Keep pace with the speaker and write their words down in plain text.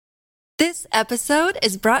This episode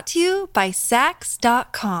is brought to you by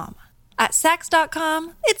Sax.com. At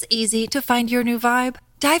Sax.com, it's easy to find your new vibe.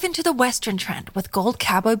 Dive into the Western trend with gold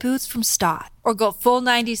cowboy boots from Stott, or go full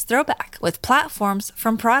 90s throwback with platforms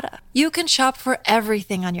from Prada. You can shop for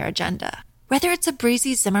everything on your agenda, whether it's a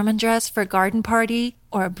breezy Zimmermann dress for a garden party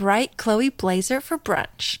or a bright Chloe blazer for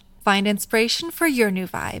brunch. Find inspiration for your new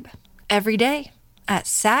vibe every day at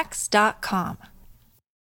Sax.com.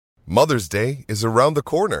 Mother's Day is around the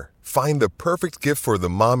corner. Find the perfect gift for the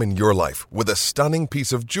mom in your life with a stunning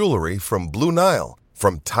piece of jewelry from Blue Nile.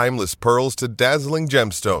 From timeless pearls to dazzling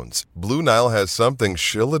gemstones, Blue Nile has something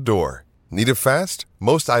she'll adore. Need it fast?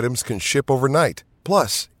 Most items can ship overnight.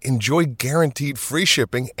 Plus, enjoy guaranteed free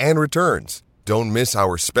shipping and returns. Don't miss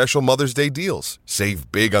our special Mother's Day deals. Save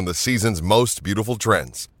big on the season's most beautiful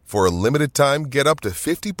trends. For a limited time, get up to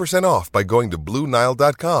 50% off by going to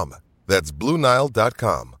BlueNile.com. That's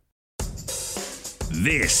BlueNile.com.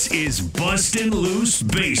 This is Bustin' Loose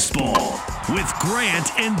Baseball with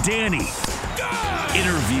Grant and Danny.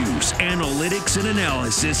 Interviews, analytics, and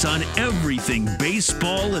analysis on everything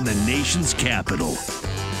baseball in the nation's capital.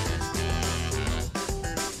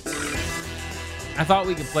 I thought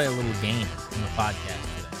we could play a little game in the podcast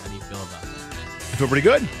today. How do you feel about that? I feel pretty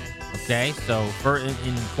good. Okay, so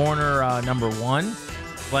in corner number one,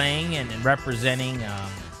 playing and representing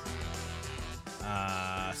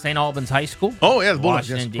St. Albans High School. Oh, yeah, the Bulldogs,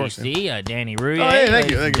 Washington, yes, of course, D.C. Danny Rouillet. Oh, yeah, thank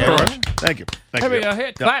you. ladies Thank and you very much. gentlemen. Thank you. Here we go.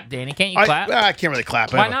 Here, clap, Danny. Can't you clap? I can't really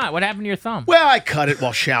clap. Why not? What happened to your thumb? Well, I cut it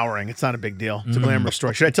while showering. It's not a big deal. It's a glamorous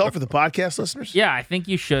story. Should I tell it for the podcast listeners? Yeah, I think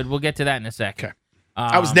you should. We'll get to that in a second. Okay.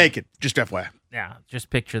 I was naked, just FYI. Yeah, just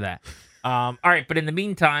picture that. All right, but in the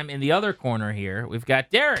meantime, in the other corner here, we've got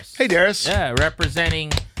Darius. Hey, Darius. Yeah,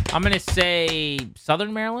 representing, I'm going to say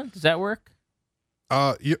Southern Maryland. Does that work?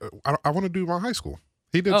 Yeah, I want to do my high school.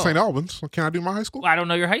 He did St. Albans. So can I do my high school? Well, I don't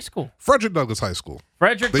know your high school. Frederick Douglass High School.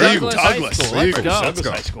 Frederick There you go. Douglass High Douglass. School. There you Let's go. go. Douglass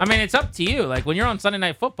High School. I mean, it's up to you. Like, when you're on Sunday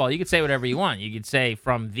Night Football, you could say whatever you want. You could say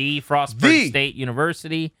from the Frostburg State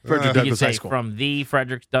University. Frederick You could Douglass say High School. from the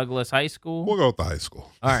Frederick Douglass High School. We'll go with the high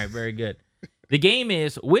school. All right, very good. The game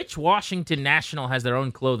is, which Washington National has their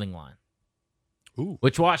own clothing line? Ooh.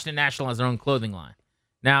 Which Washington National has their own clothing line?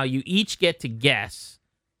 Now, you each get to guess.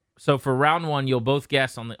 So for round one, you'll both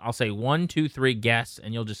guess on I'll say 1, 2, 3, guess,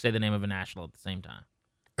 and you'll just say the name of a national at the same time.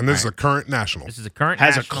 And this is a current national. This is a current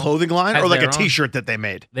Has national. a clothing line Has or like a their own- T-shirt that they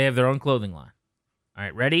made? They have their own clothing line. All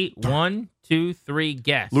right, ready? 1, 2, 3,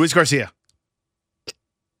 guess. Luis Garcia.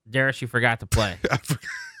 Darius, you forgot to play.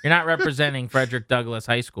 You're not representing Frederick Douglass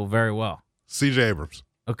High School very well. C.J. Abrams.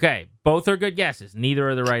 Okay, both are good guesses. Neither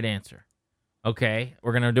are the right answer. Okay,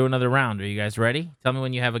 we're going to do another round. Are you guys ready? Tell me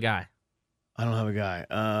when you have a guy. I don't have a guy.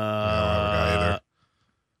 I don't have a guy either.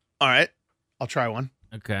 All right. I'll try one.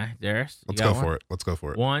 Okay, Darius. Let's go for it. Let's go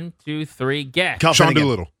for it. 1, 2, 3, guess. Cal Sean Finnegan.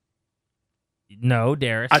 Doolittle. No,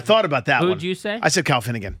 Darius. I thought about that one. Who'd you say? I said Cal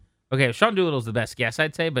Finnegan. Okay, Sean Doolittle's the best guess,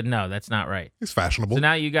 I'd say, but no, that's not right. He's fashionable. So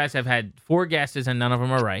now you guys have had 4 guesses and none of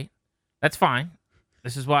them are right. That's fine.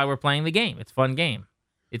 This is why we're playing the game. It's a fun game.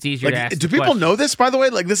 It's easier to ask. Do the people question. know this, by the way?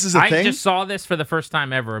 Like, this is a I thing? just saw this for the first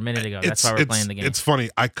time ever a minute ago. That's why we're playing the game. It's funny.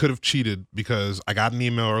 I could have cheated because I got an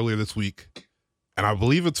email earlier this week, and I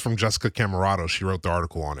believe it's from Jessica Camerato. She wrote the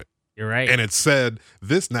article on it. You're right. And it said,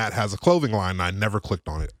 this Nat has a clothing line, and I never clicked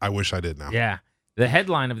on it. I wish I did now. Yeah. The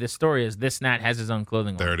headline of this story is "This Nat has his own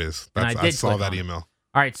clothing line." There it is. And I did saw click that on it. email.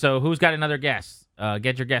 All right, so who's got another guess?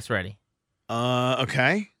 Get your guess ready.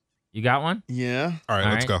 Okay. You got one? Yeah. All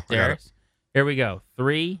right, let's go. I got it. Darius. Here we go.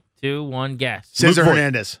 3, 2, 1, guess. Cesar Luke Voigt.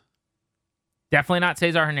 Hernandez. Definitely not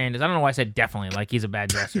Cesar Hernandez. I don't know why I said definitely, like he's a bad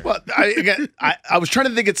dresser. Well, I was trying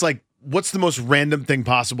to think it's like, what's the most random thing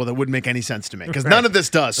possible that wouldn't make any sense to me? Because none of this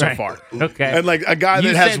does so Right. far. Okay. And like a guy You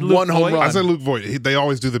that has said Luke one home Voigt? run. I said Luke Voigt. They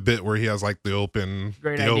always do the bit where he has like the open,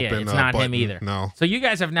 Great the idea. open It's not button. him either. No, So you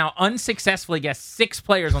guys have now unsuccessfully guessed 6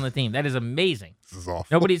 players on the team. That is amazing. this is awful.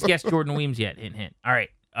 Nobody's guessed Jordan Weems yet. Hint, hint. All right.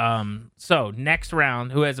 So next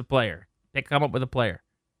round, who has a player? Come up with a player.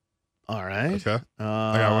 All right. Okay.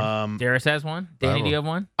 got Darius has one. Danny, do you have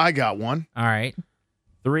one? I got one. All right.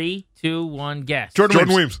 3, 2, 1, guess. Jordan Weems.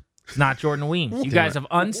 Williams. It's not Jordan Weems. You guys have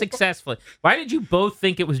unsuccessfully. Why did you both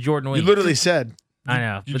think it was Jordan You Weems? literally said I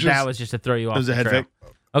know, you but just- that was just to throw you off. it was a the head trail.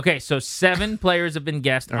 fake. Okay, so 7 players have been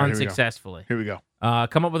guessed All right, here we go. unsuccessfully. Here we go.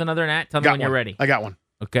 Come up with another Nat. Tell me Got when you're one. ready. I got one.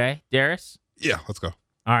 Okay, Darius. Yeah, let's go.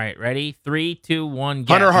 All right, ready? 3, 2, 1,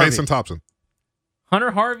 guess. Hunter Harvey. Mason Thompson.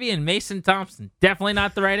 Hunter Harvey and Mason Thompson. Definitely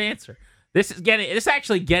not the right answer. This is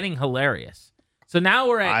actually getting hilarious. So now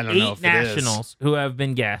we're I at don't know 8 if it is. nationals who have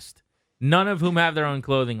been guessed, none of whom have their own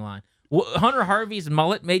clothing line. Hunter Harvey's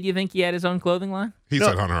mullet made you think he had his own clothing line? He No,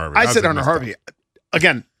 said Hunter Harvey. I That's said a Hunter messed Harvey. up.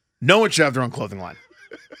 Again, No one should have their own clothing line.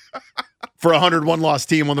 For a 101 loss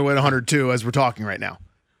team on the way to 102 as we're talking right now.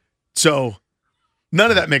 So none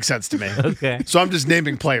of that makes sense to me. Okay. So I'm just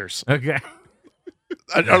naming players. Okay.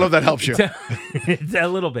 I don't know if that helps you. A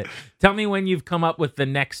little bit. Tell me when you've come up with the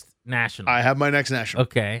next national. I have my next national.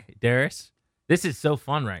 Okay, Darius. This is so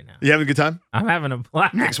fun right now. You having a good time? I'm having a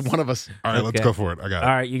blast. Next one of us. All right, let's Okay. go for it. I got it.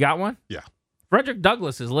 All right, you got one? Yeah. Frederick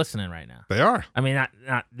Douglass is listening right now. They are. I mean, not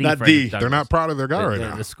the Not Frederick the. Douglass. They're not proud of their guy right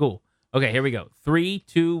now. The school. Okay, here we go. 3,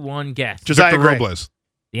 2, 1, guess. Josiah Victor Gray. Robles.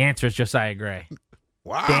 The answer is Josiah Gray.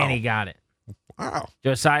 Wow. Danny got it. Wow.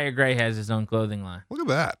 Josiah Gray has his own clothing line. Look at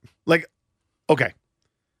that. Like, okay.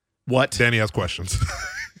 What? Danny has questions.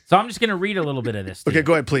 So I'm just going to read a little bit of this. to Okay, you.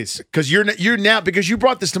 go ahead, please. Because you're now, because you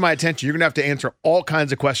brought this to my attention, you're going to have to answer all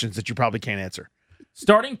kinds of questions that you probably can't answer.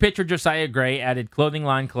 Starting pitcher Josiah Gray added clothing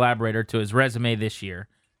line collaborator to his resume this year.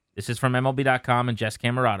 This is from MLB.com and Jess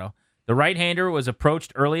Camerado. The right-hander was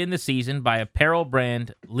approached early in the season by apparel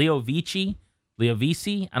brand Leovici.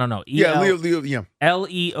 I don't know. Yeah, Leo, yeah.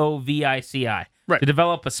 Leovici. Right. To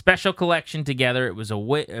develop a special collection together. It was a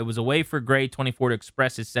way for Gray 24 to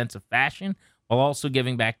express his sense of fashion while also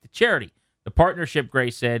giving back to charity. The partnership, Gray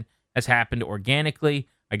said, has happened organically.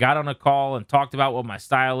 I got on a call and talked about what my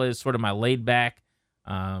style is, sort of my laid back,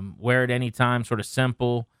 wear it anytime, sort of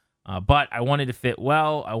simple. But I wanted to fit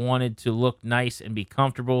well. I wanted to look nice and be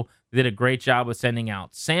comfortable. They did a great job with sending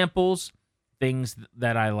out samples, things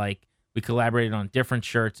that I like. We collaborated on different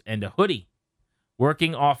shirts and a hoodie.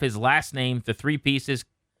 Working off his last name, the 3 pieces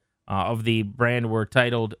of the brand were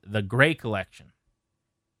titled the Gray Collection.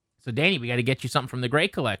 So, Danny, we got to get you something from the Gray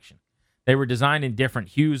Collection. They were designed in different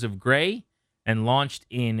hues of gray and launched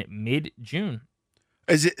in mid-June.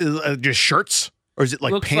 Is it just shirts? Or is it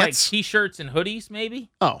like Looks pants? like T-shirts and hoodies,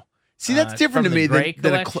 maybe. Oh. See, that's different to from the me Gray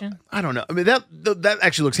than a collection? I don't know. I mean, that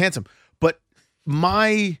actually looks handsome. But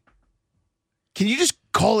can you just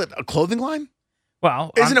call it a clothing line?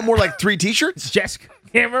 Well, Isn't it more like 3 T-shirts? Jessica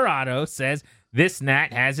Camerado says this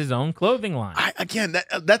Nat has his own clothing line.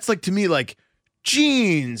 That's like to me like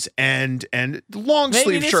jeans and long Maybe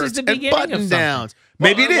sleeve this shirts is the and beginning button of something. downs. Well,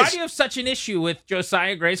 Maybe it Why is. do you have such an issue with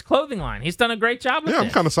Josiah Gray's clothing line? He's done a great job with Yeah, it.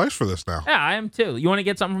 I'm kind of psyched for this now. Yeah, I am too. You want to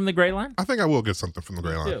get something from the Gray line? I think I will get something from the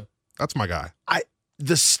Gray line. too. That's my guy.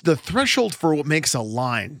 The threshold for what makes a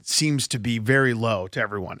line seems to be very low to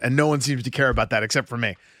everyone, and no one seems to care about that except for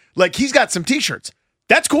me. Like he's got some T-shirts.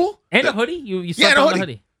 That's cool. And a hoodie? You Yeah, slept and a on the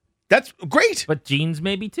hoodie. hoodie. That's great. But jeans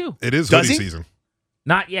maybe too. It is Does hoodie he? season.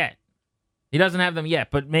 Not yet. He doesn't have them yet,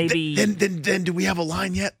 but maybe. Then do we have a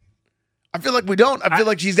line yet? I feel like we don't. I feel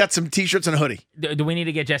like she's got some T-shirts and a hoodie. Do we need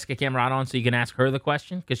to get Jessica Camerado on so you can ask her the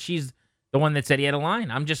question? Because she's the one that said he had a line.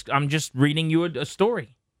 I'm just reading you a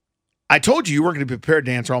story. I told you weren't going to be prepared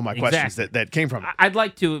to answer all my questions Exactly. that came from it. I'd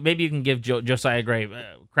like to. Maybe you can give Josiah Gray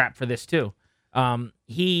crap for this too.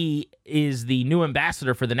 He is the new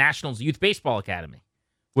ambassador for the Nationals Youth Baseball Academy,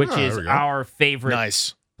 which Oh, there is we go. our favorite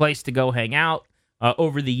Nice. place to go hang out.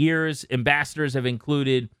 Over the years, ambassadors have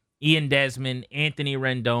included Ian Desmond, Anthony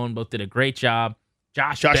Rendon, both did a great job.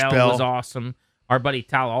 Josh Bell was awesome. Our buddy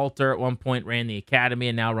Tal Alter at one point ran the academy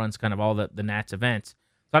and now runs kind of all the Nats events. So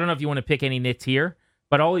I don't know if you want to pick any nits here,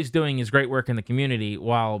 but all he's doing is great work in the community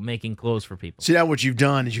while making clothes for people. See, now what you've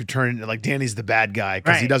done is you've turned into like Danny's the bad guy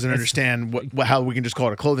because he Right. doesn't understand how we can just call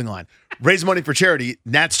it a clothing line. Raise money for charity.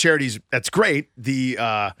 Nats Charities, that's great. The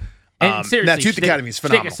And seriously, Nats Youth Academy is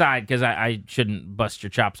phenomenal. Stick aside because I shouldn't bust your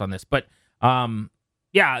chops on this, but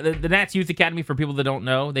yeah, the Nats Youth Academy, for people that don't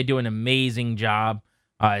know, they do an amazing job.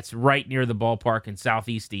 It's right near the ballpark in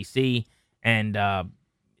Southeast DC, and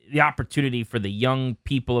the opportunity for the young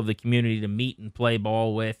people of the community to meet and play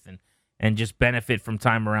ball with and just benefit from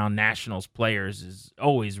time around Nationals players is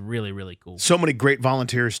always really, really cool. So many great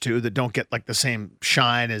volunteers too that don't get like the same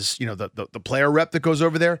shine as the player rep that goes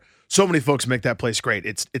over there. So many folks make that place great.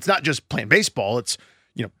 It's not just playing baseball. It's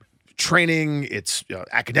training. It's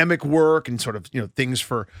academic work and sort of things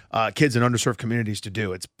for kids in underserved communities to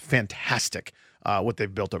do. It's fantastic what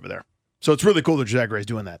they've built over there. So it's really cool that Josiah Gray is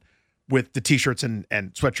doing that with the T-shirts and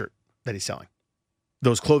sweatshirt that he's selling.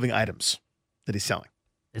 Those clothing items that he's selling.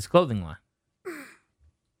 His clothing line.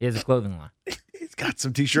 He has a clothing line. He's got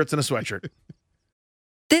some T-shirts and a sweatshirt.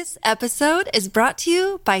 This episode is brought to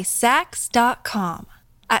you by Sax.com.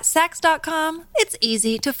 At Sax.com, it's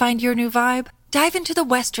easy to find your new vibe. Dive into the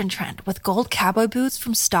Western trend with gold cowboy boots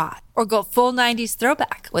from Stott, or go full 90s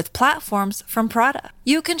throwback with platforms from Prada.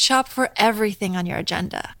 You can shop for everything on your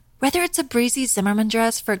agenda, whether it's a breezy Zimmermann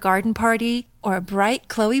dress for a garden party or a bright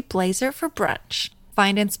Chloe blazer for brunch.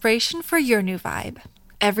 Find inspiration for your new vibe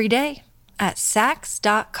every day at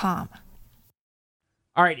Sax.com.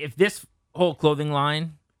 All right, if this whole clothing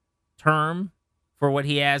line term for what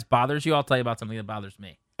he has bothers you, I'll tell you about something that bothers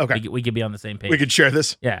me. Okay. We could be on the same page. We could share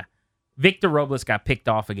this. Yeah. Victor Robles got picked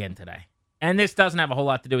off again today. And this doesn't have a whole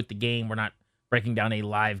lot to do with the game. We're not breaking down a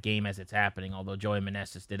live game as it's happening, although Joey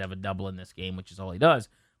Meneses did have a double in this game, which is all he does.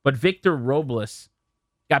 But Victor Robles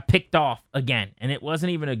got picked off again, and it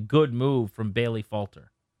wasn't even a good move from Bailey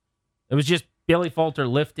Falter. It was just Bailey Falter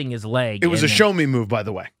lifting his leg. It was a show-me move, by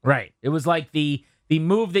the way. Right. It was like the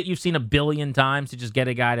move that you've seen a billion times to just get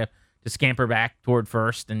a guy to scamper back toward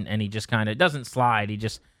first, and he just kind of doesn't slide. He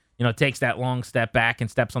just takes that long step back and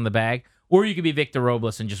steps on the bag. Or you could be Victor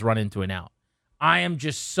Robles and just run into an out. I am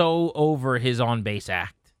just so over his on-base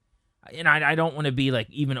act. And I don't want to be like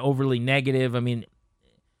even overly negative. I mean,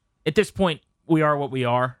 at this point, we are what we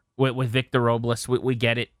are with Victor Robles. We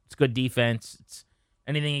get it. It's good defense. It's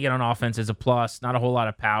anything you get on offense is a plus. Not a whole lot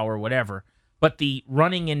of power, whatever. But the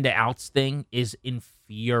running into outs thing is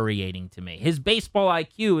infuriating to me. His baseball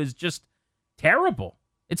IQ is just terrible.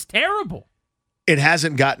 It's terrible. It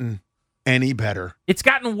hasn't gotten any better. It's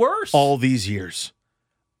gotten worse. All these years.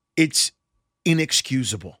 It's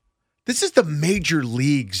inexcusable. This is the major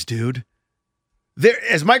leagues, dude. There,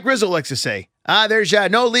 as Mike Rizzo likes to say, there's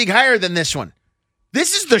no league higher than this one.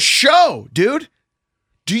 This is the show, dude.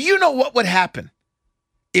 Do you know what would happen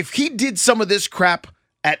if he did some of this crap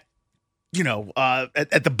at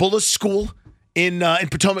the Bullis School in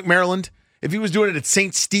Potomac, Maryland? If he was doing it at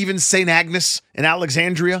St. Stephen's, St. Agnes in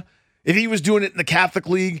Alexandria, if he was doing it in the Catholic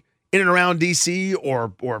League in and around D.C.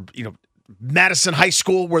 or Madison High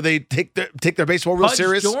School where they take their baseball real Pudge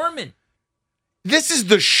serious. Dorman. This is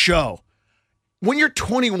the show. When you're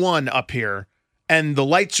 21 up here and the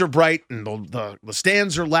lights are bright and the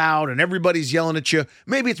stands are loud and everybody's yelling at you,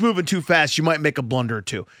 maybe it's moving too fast. You might make a blunder or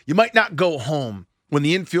two. You might not go home when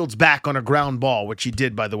the infield's back on a ground ball, which he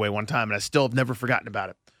did, by the way, one time, and I still have never forgotten about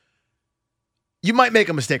it. You might make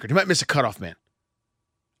a mistake or you might miss a cutoff man.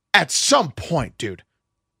 At some point, dude,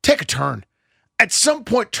 take a turn. At some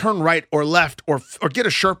point, turn right or left or get a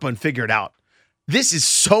Sherpa and figure it out. This is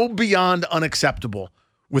so beyond unacceptable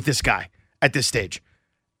with this guy at this stage.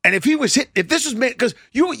 And if he was hit, if this was made, because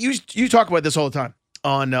you talk about this all the time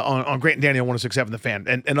on Grant and Danny on 106.7 The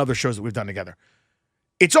Fan and other shows that we've done together.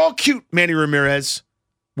 It's all cute, Manny Ramirez,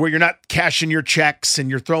 where you're not cashing your checks and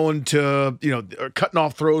you're throwing to, or cutting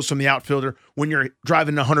off throws from the outfielder when you're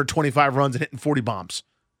driving 125 runs and hitting 40 bombs.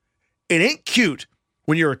 It ain't cute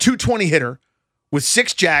when you're a 220 hitter with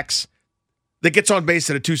 6 jacks that gets on base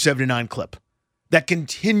at a 279 clip, that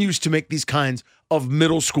continues to make these kinds of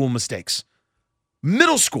middle school mistakes.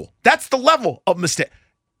 Middle school, that's the level of mistake.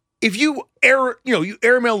 If you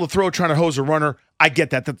airmail the throw trying to hose a runner, I get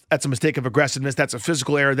that. That's a mistake of aggressiveness. That's a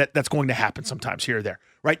physical error that's going to happen sometimes here or there,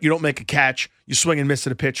 right? You don't make a catch, you swing and miss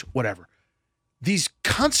at a pitch, whatever. These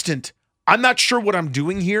constant, I'm not sure what I'm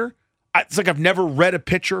doing here. It's like I've never read a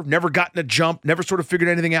pitcher, never gotten a jump, never sort of figured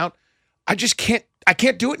anything out. I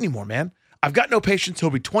can't do it anymore, man. I've got no patience. He'll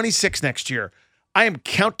be 26 next year. I am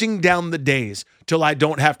counting down the days till I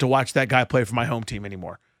don't have to watch that guy play for my home team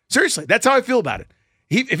anymore. Seriously, that's how I feel about it.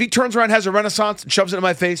 If he turns around, has a renaissance, and shoves it in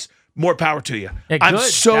my face, more power to you. Yeah,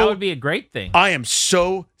 that would be a great thing. I am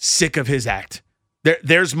so sick of his act.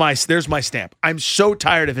 There's my stamp. I'm so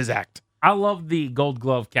tired of his act. I love the Gold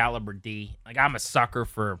Glove caliber D. Like, I'm a sucker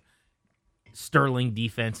for sterling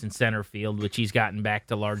defense in center field, which he's gotten back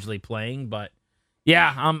to largely playing. But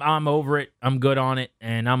yeah, I'm over it. I'm good on it,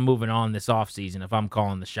 and I'm moving on this offseason if I'm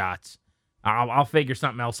calling the shots. I'll figure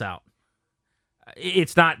something else out.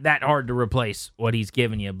 It's not that hard to replace what he's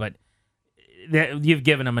given you, but you've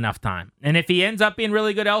given him enough time. And if he ends up being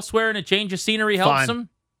really good elsewhere and a change of scenery helps him,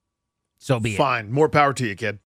 so be it. Fine. More power to you, kid.